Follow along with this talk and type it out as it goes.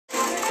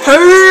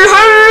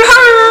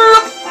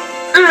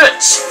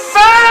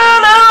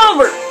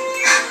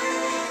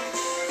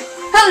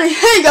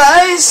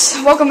guys,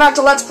 welcome back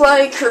to Let's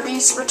Play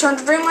Kirby's Return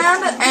to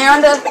Dreamland,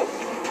 and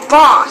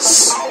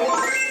boss.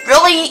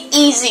 Really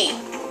easy.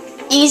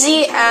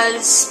 Easy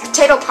as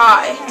potato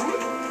pie.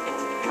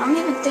 I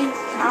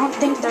don't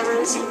think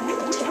there is even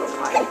potato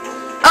pie.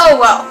 Oh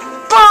well.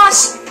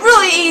 Boss,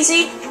 really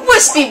easy,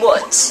 Wispy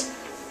Woods.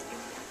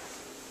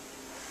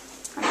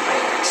 I'm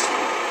right next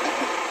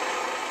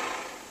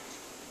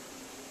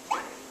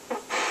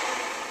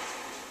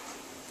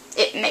to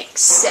it. It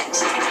makes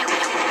sense.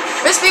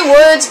 Wispy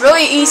Woods,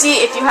 really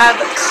easy if you have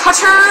a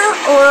cutter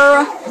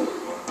or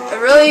a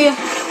really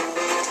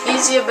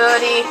easy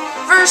ability.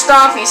 First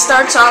off, he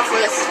starts off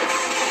with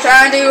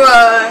trying to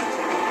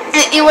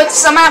hit you with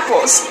some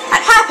apples. At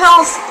half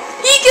health,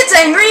 he gets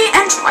angry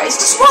and tries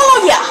to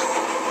swallow ya.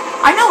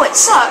 I know it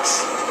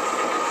sucks.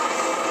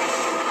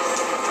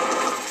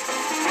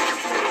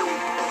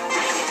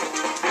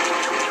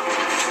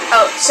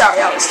 Oh, sorry,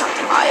 I was talking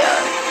to my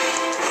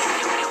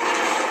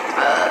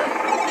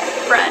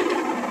friend.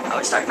 I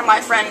was talking to my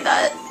friend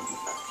that...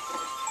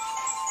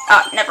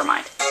 never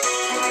mind.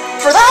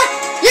 For that,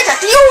 you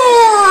get the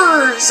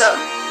ores!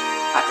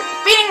 After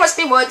defeating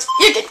Wispy Woods,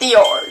 you get the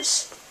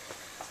ores.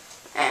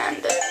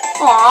 And,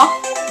 aw,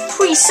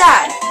 Twee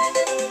sad.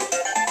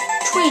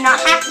 Twee not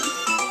happy.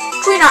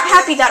 Twee not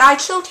happy that I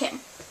killed him.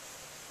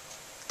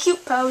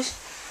 Cute pose.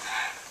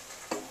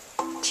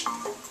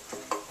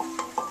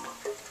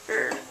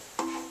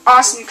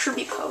 Awesome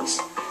Kirby pose.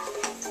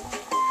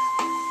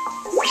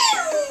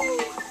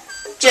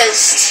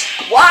 Just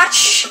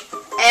watch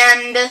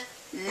and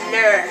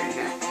learn.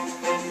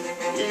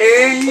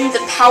 Learn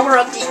the power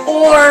of the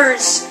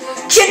ores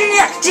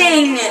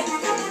connecting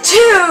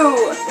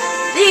to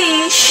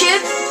the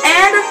ship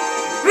and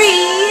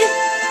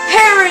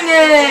repairing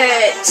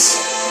it.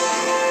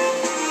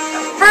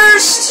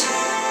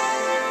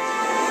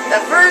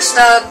 The first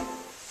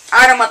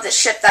item of the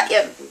ship that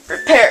you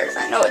repaired.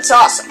 I know it's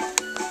awesome.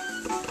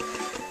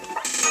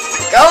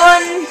 Go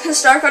on to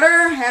Star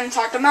Cutter and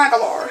talk to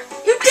Magalore.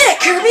 You did it,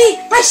 Kirby!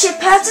 My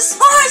ship has its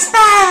ores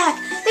back!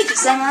 Thank you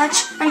so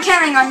much. I'm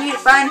counting on you to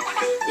find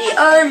the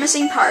other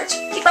missing parts.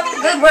 Keep up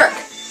the good work.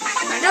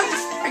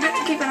 I have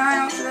to keep an eye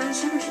out for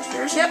those energy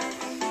spheres. Yep,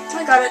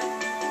 I got it.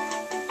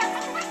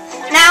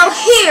 Now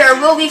here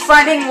we'll be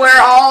finding where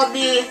all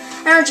the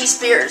energy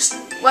spheres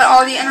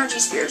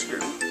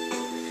do.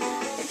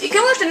 If you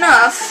collect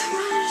enough,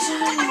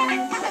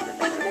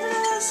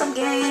 some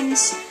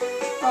games,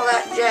 all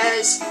that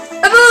jazz.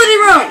 Ability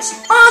rooms!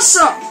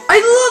 Awesome!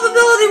 I love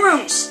ability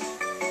rooms!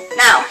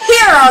 Now,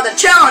 here are the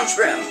challenge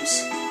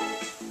rooms.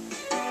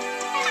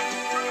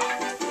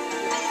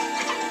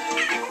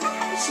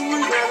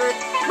 Someone grab it.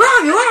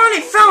 Wow, you already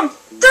found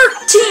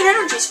 13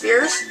 energy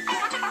spheres.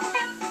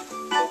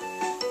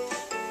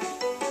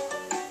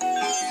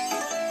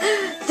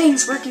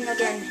 Things working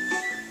again.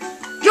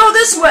 Go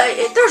this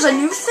way! There's a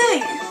new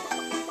thing!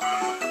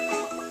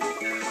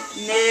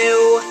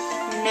 No,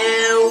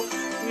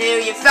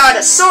 you found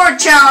a sword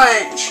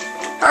challenge!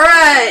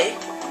 Hooray!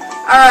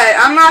 Alright,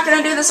 I'm not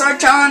gonna do the sword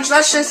challenge.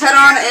 Let's just head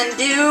on and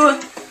do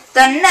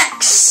the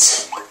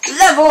next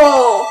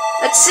level!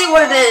 Let's see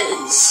what it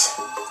is.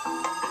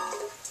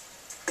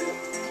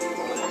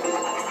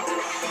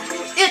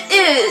 It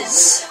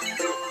is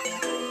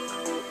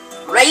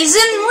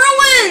Raisin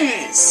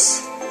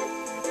Ruins!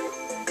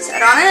 Let's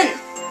head on in.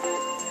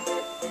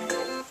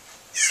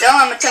 Still,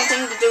 I'm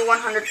attempting to do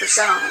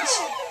 100% on this.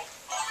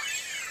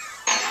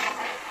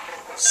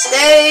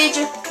 Stage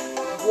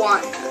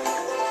 1.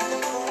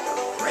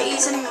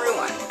 Raisin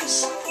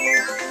Ruins.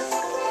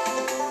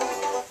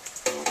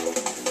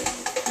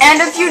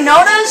 And if you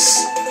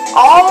notice,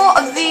 all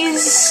of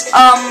these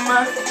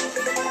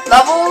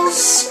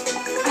levels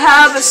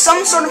have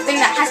some sort of thing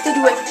that has to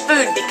do with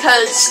food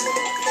because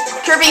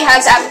Kirby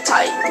has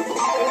appetite.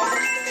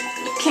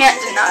 You can't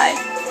deny.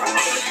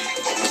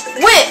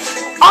 Whip!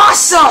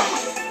 Awesome!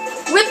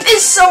 Whip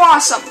is so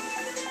awesome.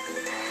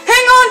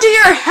 Hang on to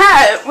your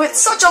hat with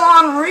such a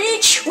long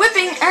reach,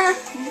 whipping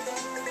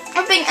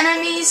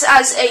enemies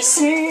as a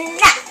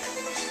snap.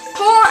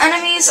 Pull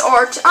enemies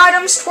or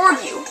items toward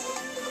you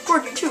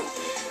too.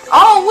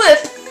 All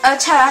whip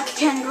attack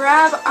can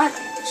grab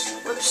items.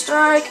 Whip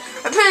strike,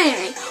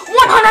 repeatedly.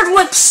 100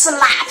 whip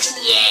slap,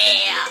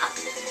 yeah.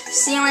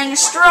 Ceiling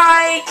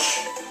strike,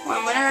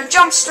 1 minute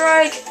jump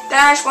strike,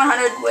 dash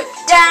 100 whip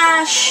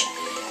dash.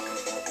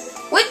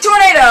 Whip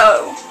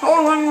tornado.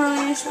 Hold 1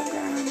 release.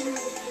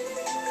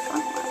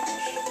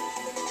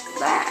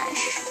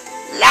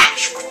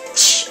 Lash.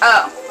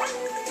 Oh,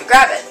 you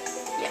grab it.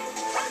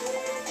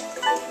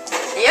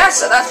 Yeah,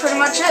 so that's pretty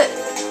much it.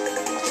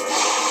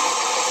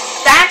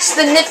 That's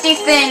the nifty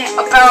thing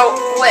about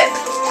Whip.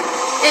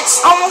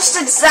 It's almost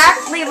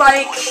exactly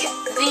like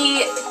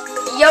the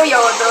Yo-Yo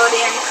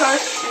ability in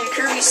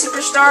Kirby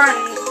Superstar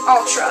and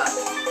Ultra.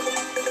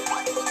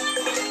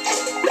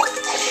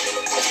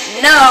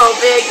 No,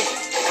 big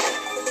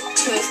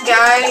tooth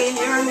guy,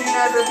 you're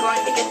never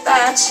going to get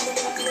that.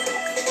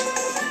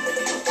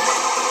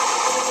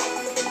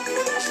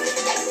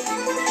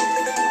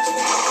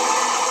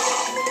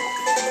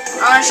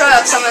 I want to show you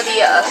some of the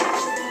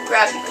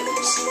grab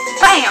moves.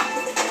 Bam!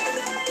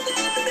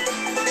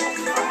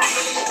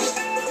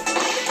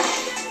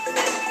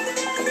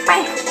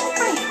 Bam!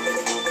 Bam!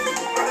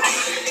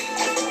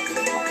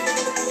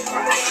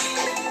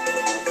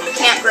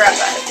 Can't grab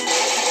that.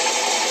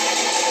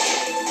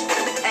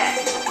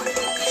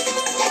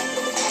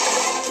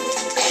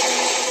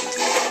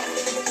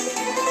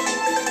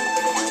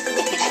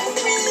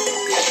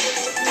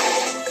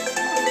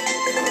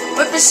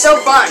 Whip is so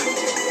fun.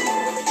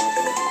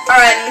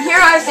 Alright, and here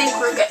I think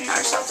we're getting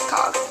ourselves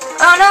cog.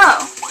 Oh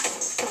no!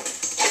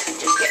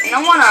 Just getting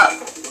a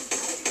 1-up.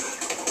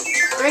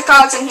 3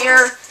 cogs in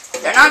here.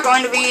 They're not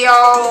going to be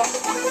all...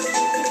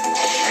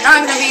 They're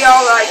not going to be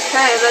all like,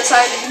 hey, let's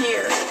hide in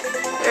here.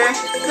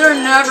 They're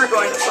never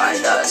going to find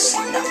us.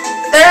 No.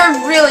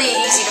 They're really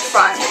easy to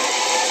find.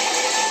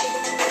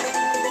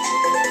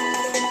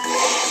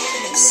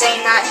 He's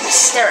saying that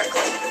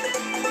hysterically.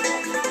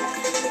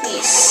 He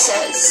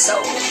says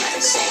so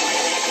menacingly.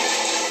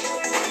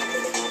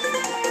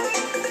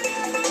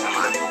 Come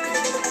on.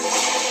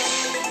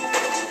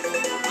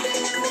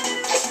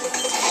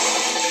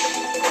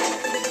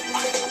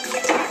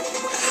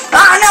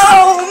 Ah,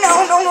 no!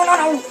 No, no, no, no,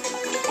 no!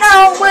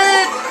 No,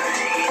 whip!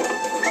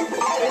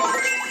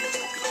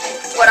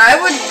 What I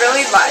would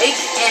really like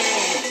in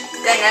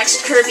the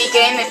next Kirby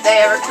game, if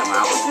they ever come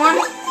out with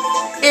one,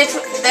 if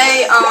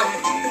they,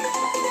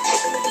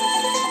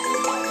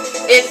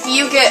 if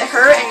you get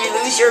hurt and you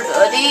lose your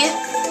ability,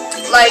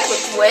 like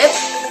with whip,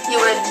 you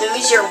would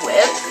lose your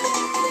whip.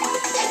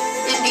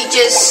 It'd be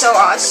just so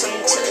awesome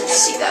to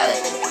see that.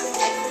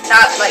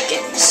 Not like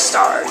in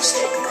stars,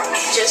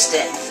 just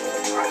in,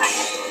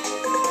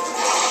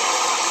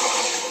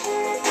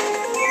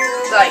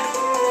 like,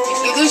 if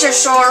you lose your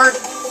sword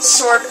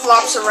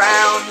flops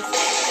around.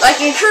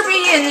 Like in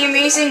Kirby and the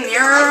Amazing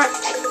Mirror,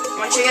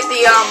 once you get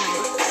the,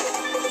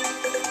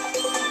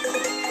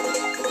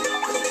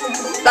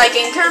 like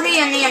in Kirby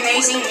and the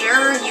Amazing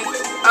Mirror, you,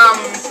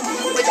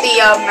 with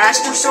the,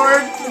 Master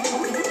Sword,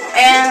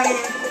 and,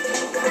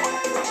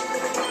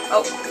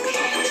 oh,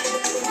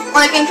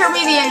 like in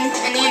Kirby and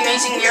the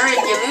Amazing Mirror,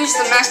 if you lose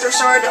the Master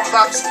Sword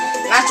flops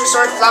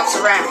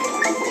around.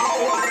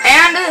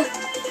 And,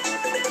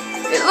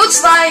 it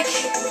looks like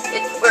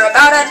we're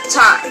about out of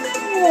time.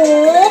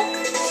 Aww.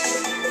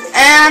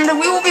 And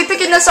we will be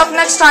picking this up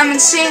next time and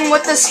seeing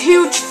what this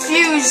huge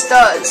fuse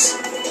does.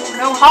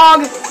 No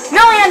hog.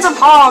 Millions of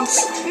hogs.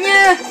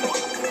 Yeah.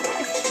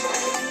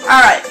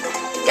 Alright.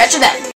 Catch you then.